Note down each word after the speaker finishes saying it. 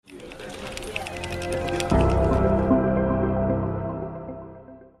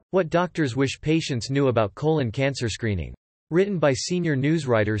What doctors wish patients knew about colon cancer screening. Written by senior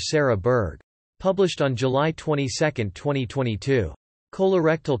newswriter Sarah Berg. Published on July 22, 2022.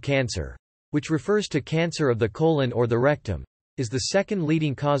 Colorectal cancer, which refers to cancer of the colon or the rectum, is the second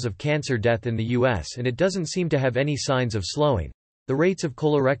leading cause of cancer death in the U.S. and it doesn't seem to have any signs of slowing. The rates of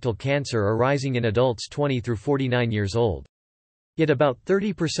colorectal cancer are rising in adults 20 through 49 years old. Yet about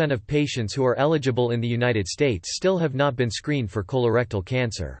 30% of patients who are eligible in the United States still have not been screened for colorectal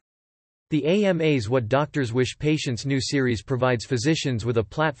cancer. The AMA's What Doctors Wish Patients Knew series provides physicians with a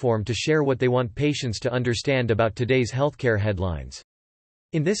platform to share what they want patients to understand about today's healthcare headlines.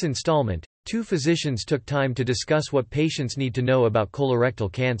 In this installment, two physicians took time to discuss what patients need to know about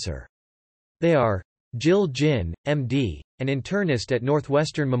colorectal cancer. They are Jill Jin, MD, an internist at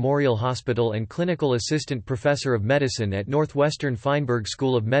Northwestern Memorial Hospital and clinical assistant professor of medicine at Northwestern Feinberg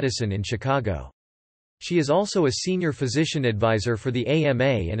School of Medicine in Chicago. She is also a senior physician advisor for the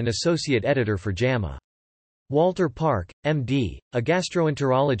AMA and an associate editor for JAMA. Walter Park, MD, a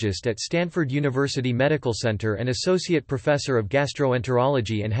gastroenterologist at Stanford University Medical Center and associate professor of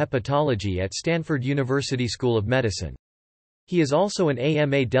gastroenterology and hepatology at Stanford University School of Medicine. He is also an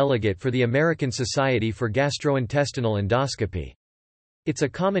AMA delegate for the American Society for Gastrointestinal Endoscopy. It's a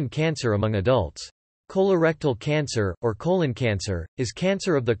common cancer among adults. Colorectal cancer, or colon cancer, is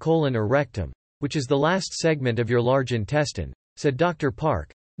cancer of the colon or rectum, which is the last segment of your large intestine, said Dr.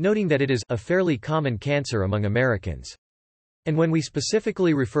 Park, noting that it is a fairly common cancer among Americans. And when we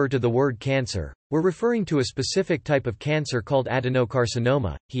specifically refer to the word cancer, we're referring to a specific type of cancer called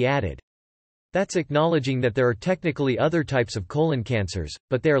adenocarcinoma, he added. That's acknowledging that there are technically other types of colon cancers,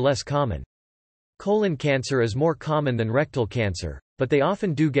 but they are less common. Colon cancer is more common than rectal cancer, but they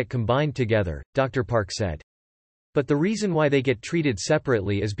often do get combined together, Dr. Park said. But the reason why they get treated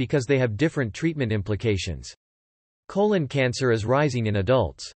separately is because they have different treatment implications. Colon cancer is rising in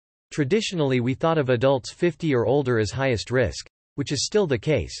adults. Traditionally we thought of adults 50 or older as highest risk, which is still the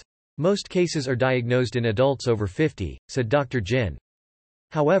case. Most cases are diagnosed in adults over 50, said Dr. Jin.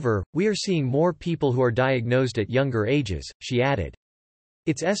 However, we are seeing more people who are diagnosed at younger ages, she added.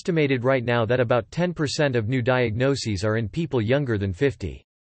 It's estimated right now that about 10% of new diagnoses are in people younger than 50.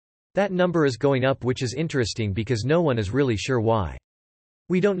 That number is going up, which is interesting because no one is really sure why.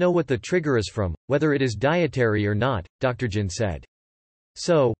 We don't know what the trigger is from, whether it is dietary or not, Dr. Jin said.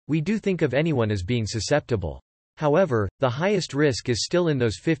 So, we do think of anyone as being susceptible. However, the highest risk is still in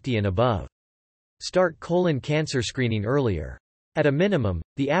those 50 and above. Start colon cancer screening earlier. At a minimum,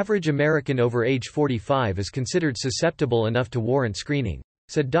 the average American over age 45 is considered susceptible enough to warrant screening,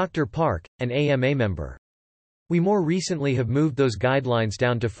 said Dr. Park, an AMA member. We more recently have moved those guidelines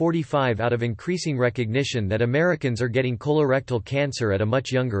down to 45 out of increasing recognition that Americans are getting colorectal cancer at a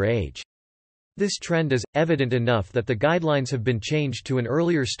much younger age. This trend is evident enough that the guidelines have been changed to an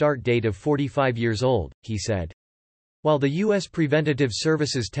earlier start date of 45 years old, he said. While the U.S. Preventative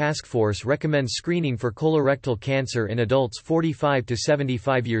Services Task Force recommends screening for colorectal cancer in adults 45 to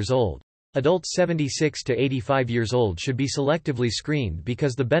 75 years old, adults 76 to 85 years old should be selectively screened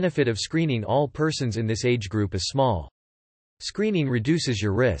because the benefit of screening all persons in this age group is small. Screening reduces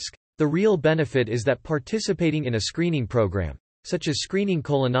your risk. The real benefit is that participating in a screening program, such as screening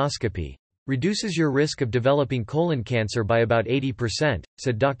colonoscopy, reduces your risk of developing colon cancer by about 80%,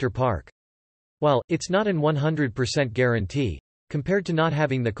 said Dr. Park. While it's not an 100% guarantee, compared to not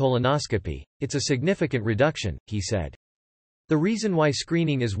having the colonoscopy, it's a significant reduction, he said. The reason why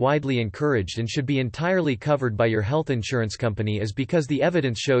screening is widely encouraged and should be entirely covered by your health insurance company is because the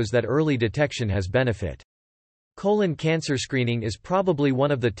evidence shows that early detection has benefit. Colon cancer screening is probably one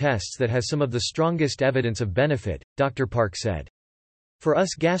of the tests that has some of the strongest evidence of benefit, Dr. Park said. For us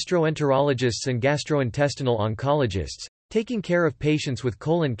gastroenterologists and gastrointestinal oncologists, taking care of patients with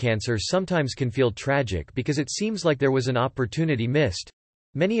colon cancer sometimes can feel tragic because it seems like there was an opportunity missed.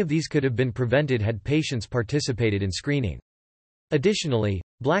 Many of these could have been prevented had patients participated in screening. Additionally,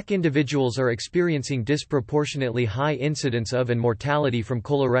 Black individuals are experiencing disproportionately high incidence of and mortality from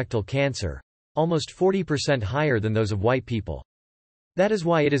colorectal cancer, almost 40% higher than those of white people. That is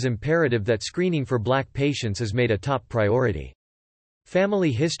why it is imperative that screening for Black patients is made a top priority.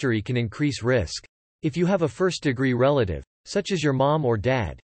 Family history can increase risk. If you have a first-degree relative, such as your mom or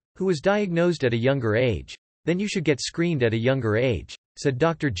dad, who was diagnosed at a younger age, then you should get screened at a younger age, said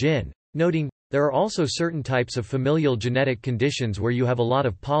Dr. Jin, noting, there are also certain types of familial genetic conditions where you have a lot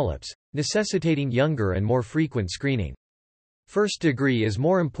of polyps, necessitating younger and more frequent screening. First degree is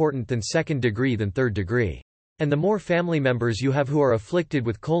more important than second degree than third degree. And the more family members you have who are afflicted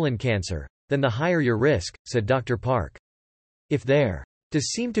with colon cancer, then the higher your risk, said Dr. Park. If there does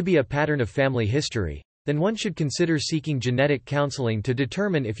seem to be a pattern of family history, then one should consider seeking genetic counseling to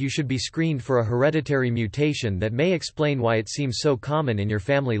determine if you should be screened for a hereditary mutation that may explain why it seems so common in your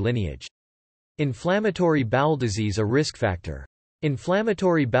family lineage. Inflammatory bowel disease a risk factor.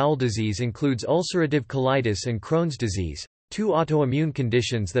 Inflammatory bowel disease includes ulcerative colitis and Crohn's disease, two autoimmune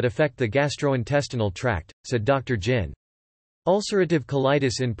conditions that affect the gastrointestinal tract, said Dr. Jin. Ulcerative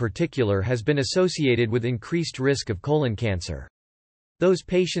colitis in particular has been associated with increased risk of colon cancer. Those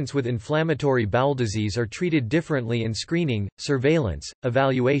patients with inflammatory bowel disease are treated differently in screening, surveillance,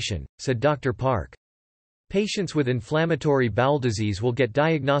 evaluation, said Dr. Park. Patients with inflammatory bowel disease will get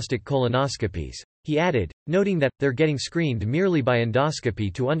diagnostic colonoscopies, he added, noting that, they're getting screened merely by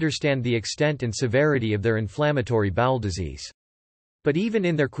endoscopy to understand the extent and severity of their inflammatory bowel disease. But even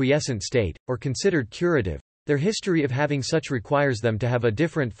in their quiescent state, or considered curative, their history of having such requires them to have a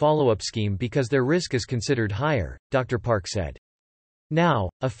different follow-up scheme because their risk is considered higher, Dr. Park said. Now,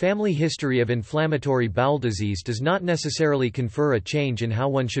 a family history of inflammatory bowel disease does not necessarily confer a change in how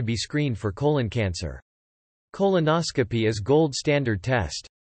one should be screened for colon cancer. Colonoscopy is gold standard test.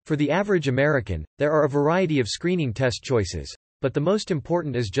 For the average American, there are a variety of screening test choices, but the most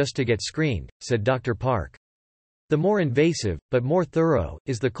important is just to get screened, said Dr. Park. The more invasive, but more thorough,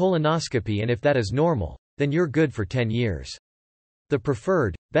 is the colonoscopy, and if that is normal, then you're good for 10 years. The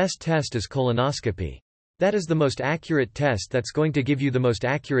preferred, best test is colonoscopy. That is the most accurate test that's going to give you the most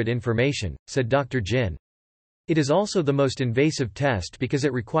accurate information, said Dr. Jin. It is also the most invasive test because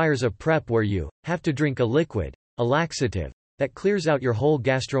it requires a prep where you have to drink a liquid, a laxative, that clears out your whole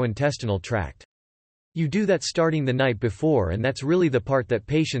gastrointestinal tract. You do that starting the night before, and that's really the part that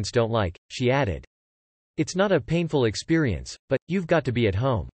patients don't like, she added. It's not a painful experience, but you've got to be at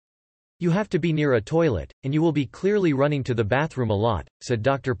home. You have to be near a toilet, and you will be clearly running to the bathroom a lot, said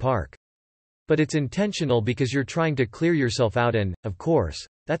Dr. Park. But it's intentional because you're trying to clear yourself out and, of course,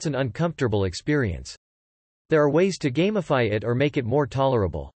 that's an uncomfortable experience. There are ways to gamify it or make it more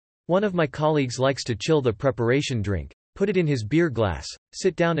tolerable. One of my colleagues likes to chill the preparation drink, put it in his beer glass,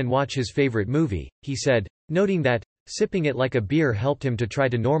 sit down and watch his favorite movie, he said, noting that, sipping it like a beer helped him to try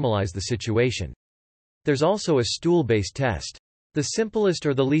to normalize the situation. There's also a stool-based test. The simplest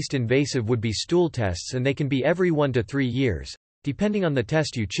or the least invasive would be stool tests, and they can be every 1 to 3 years, depending on the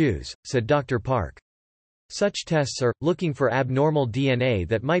test you choose, said Dr. Park. Such tests are, looking for abnormal DNA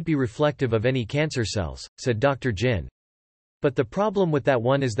that might be reflective of any cancer cells, said Dr. Jin. But the problem with that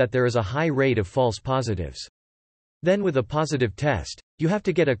one is that there is a high rate of false positives. Then with a positive test, you have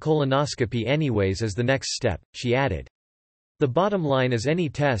to get a colonoscopy anyways as the next step, she added. The bottom line is any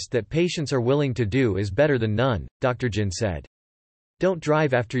test that patients are willing to do is better than none, Dr. Jin said. Don't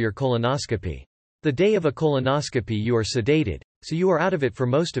drive after your colonoscopy. The day of a colonoscopy you are sedated, so you are out of it for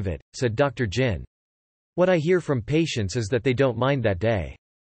most of it, said Dr. Jin. What I hear from patients is that they don't mind that day.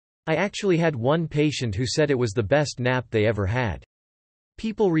 I actually had one patient who said it was the best nap they ever had.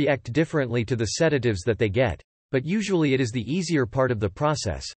 People react differently to the sedatives that they get, but usually it is the easier part of the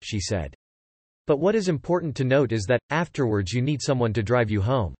process, she said. But what is important to note is that, afterwards you need someone to drive you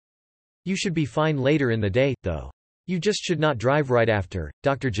home. You should be fine later in the day, though. You just should not drive right after,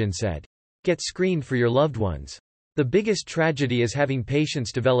 Dr. Jin said. Get screened for your loved ones. The biggest tragedy is having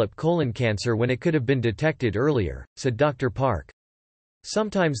patients develop colon cancer when it could have been detected earlier, said Dr. Park.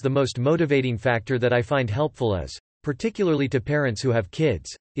 Sometimes the most motivating factor that I find helpful is, particularly to parents who have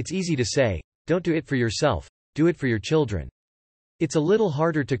kids, it's easy to say, don't do it for yourself, do it for your children. It's a little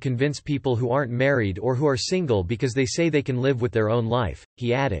harder to convince people who aren't married or who are single because they say they can live with their own life,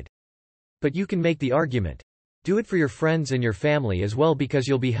 he added. But you can make the argument. Do it for your friends and your family as well because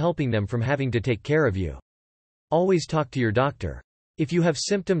you'll be helping them from having to take care of you. Always talk to your doctor. If you have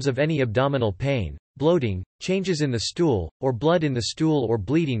symptoms of any abdominal pain, bloating, changes in the stool, or blood in the stool or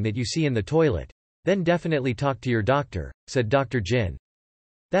bleeding that you see in the toilet, then definitely talk to your doctor, said Dr. Jin.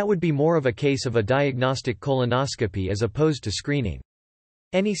 That would be more of a case of a diagnostic colonoscopy as opposed to screening.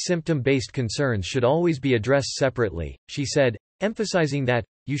 Any symptom-based concerns should always be addressed separately, she said, emphasizing that,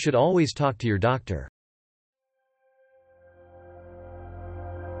 you should always talk to your doctor.